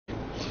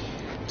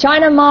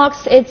China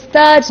marks its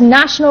third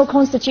National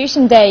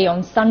Constitution Day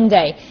on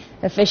Sunday.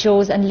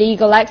 Officials and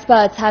legal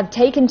experts have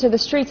taken to the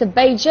streets of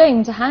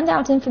Beijing to hand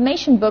out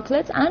information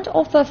booklets and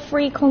offer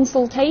free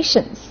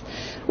consultations.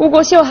 Wu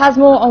Guoxiu has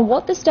more on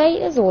what this day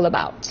is all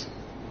about.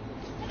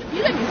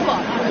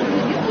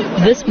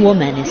 This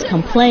woman is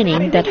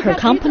complaining that her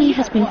company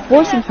has been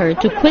forcing her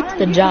to quit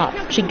the job.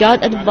 She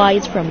got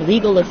advice from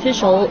legal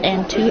officials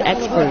and two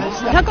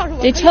experts.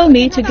 They told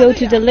me to go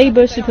to the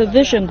labor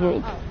supervision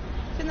group.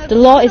 The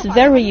law is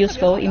very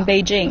useful in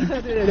Beijing.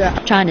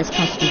 China's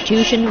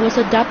constitution was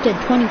adopted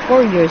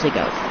 24 years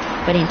ago.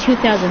 But in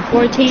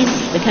 2014,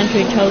 the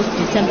country chose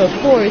December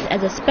 4th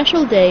as a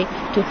special day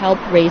to help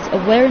raise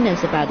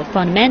awareness about the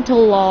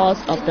fundamental laws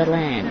of the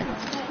land.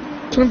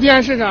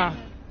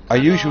 I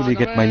usually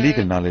get my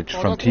legal knowledge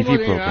from TV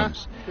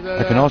programs.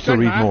 I can also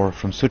read more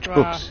from such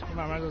books.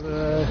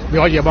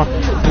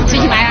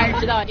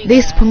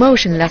 This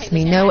promotion lets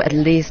me know at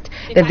least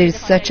that there is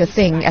such a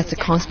thing as a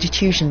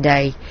Constitution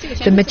Day.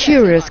 The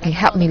materials can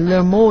help me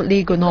learn more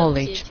legal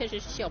knowledge.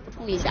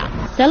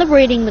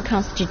 Celebrating the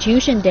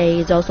Constitution Day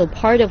is also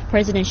part of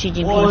President Xi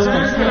Jinping's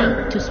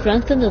campaign to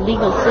strengthen the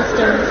legal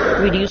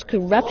system, reduce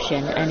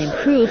corruption, and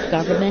improve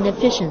government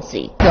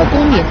efficiency.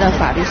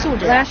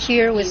 Last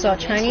year, we saw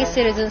Chinese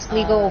citizens'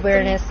 legal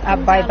awareness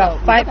up by about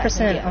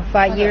 5% on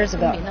 5 years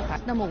ago.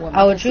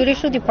 Our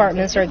judicial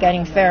departments are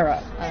getting fairer,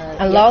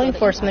 and law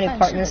enforcement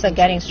departments are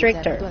getting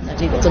stricter.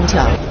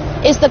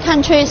 It's the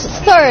country's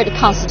third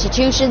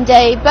Constitution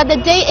Day, but the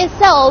day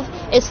itself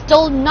is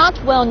still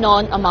not well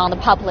known among the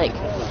public.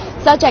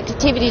 Such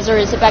activities are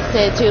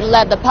expected to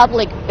let the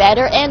public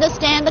better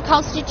understand the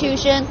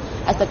Constitution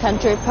as the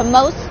country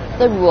promotes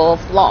the rule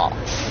of law.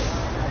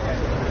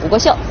 Wu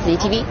Guoxiu,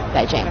 CCTV,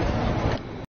 Beijing.